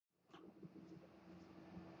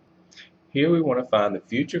Here we want to find the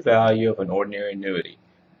future value of an ordinary annuity.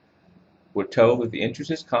 We're told that the interest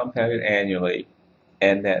is compounded annually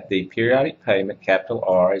and that the periodic payment, capital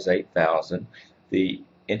R, is $8,000. The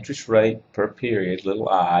interest rate per period, little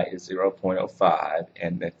I, is 0.05,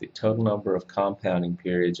 and that the total number of compounding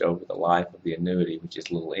periods over the life of the annuity, which is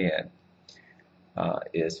little n,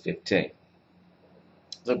 is 15.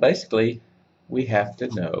 So basically, we have to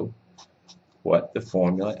know what the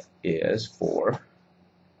formula is for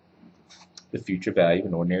the future value of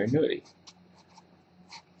an ordinary annuity.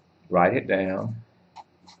 Write it down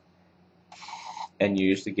and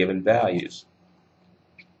use the given values.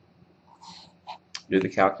 Do the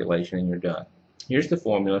calculation and you're done. Here's the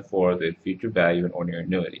formula for the future value of an ordinary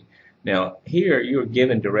annuity. Now here you're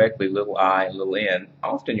given directly little I and little n.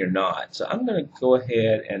 Often you're not. So I'm going to go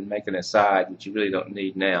ahead and make an aside, which you really don't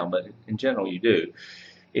need now, but in general you do.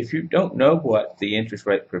 If you don't know what the interest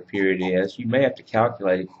rate per period is, you may have to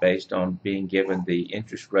calculate it based on being given the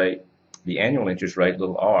interest rate, the annual interest rate,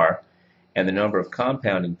 little r, and the number of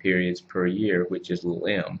compounding periods per year, which is little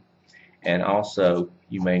m. And also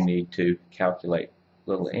you may need to calculate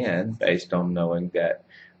little n based on knowing that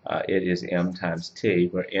it is m times t,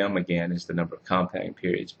 where m again is the number of compounding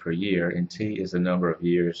periods per year and t is the number of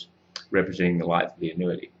years representing the life of the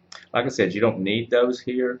annuity. Like I said, you don't need those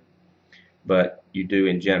here, but you do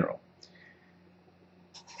in general.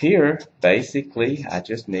 Here, basically, I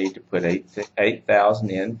just need to put 8,000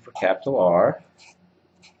 in for capital R,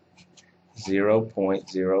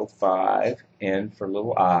 0.05 in for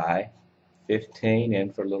little I, 15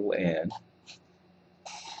 in for little n,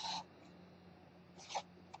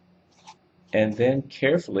 and then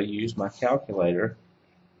carefully use my calculator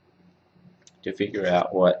to figure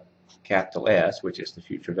out what capital S, which is the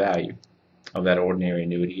future value of that ordinary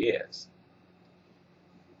annuity, is.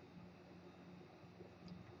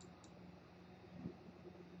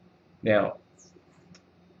 Now,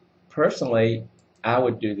 personally, I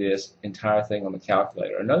would do this entire thing on the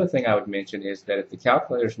calculator. Another thing I would mention is that if the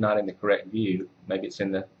calculator is not in the correct view, maybe it's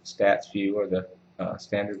in the stats view or the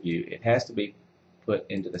standard view, it has to be put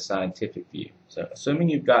into the scientific view. So assuming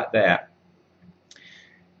you've got that,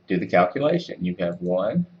 do the calculation. You have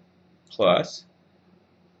 1 plus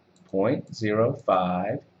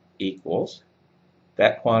 0.05 equals,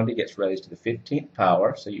 that quantity gets raised to the 15th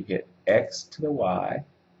power, so you hit x to the y,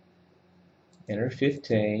 enter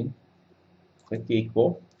 15, click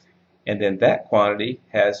equal, and then that quantity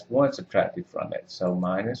has 1 subtracted from it, so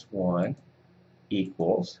minus 1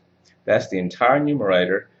 equals, that's the entire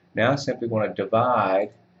numerator. Now I simply want to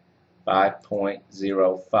divide by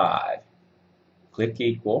 0.05. Click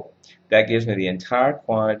equal. That gives me the entire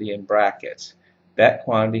quantity in brackets. That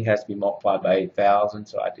quantity has to be multiplied by 8,000,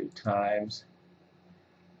 so I do times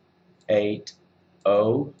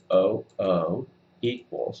 8,000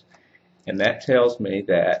 equals. And that tells me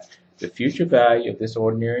that the future value of this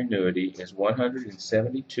ordinary annuity is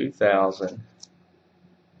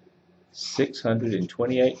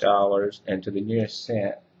 $172,628, and to the nearest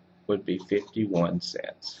cent would be 51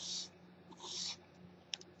 cents.